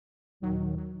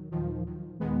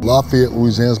Lafayette,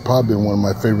 Louisiana is probably one of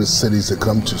my favorite cities to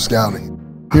come to scouting.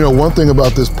 You know, one thing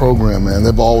about this program, man,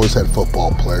 they've always had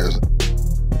football players.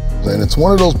 And it's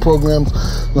one of those programs,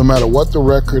 no matter what the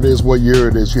record is, what year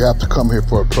it is, you have to come here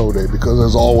for a pro day because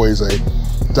there's always a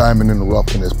diamond in the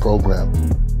rough in this program.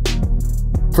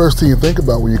 First thing you think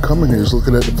about when you come in here is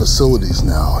looking at the facilities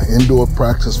now. Indoor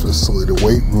practice facility, the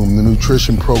weight room, the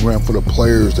nutrition program for the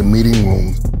players, the meeting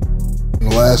rooms. In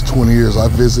the last 20 years,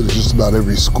 I've visited just about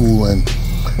every school, and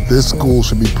this school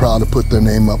should be proud to put their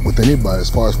name up with anybody as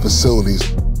far as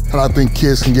facilities. And I think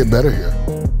kids can get better here.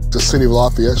 The city of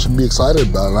Lafayette should be excited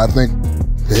about it. And I think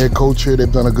the head coach here,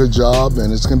 they've done a good job,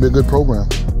 and it's going to be a good program.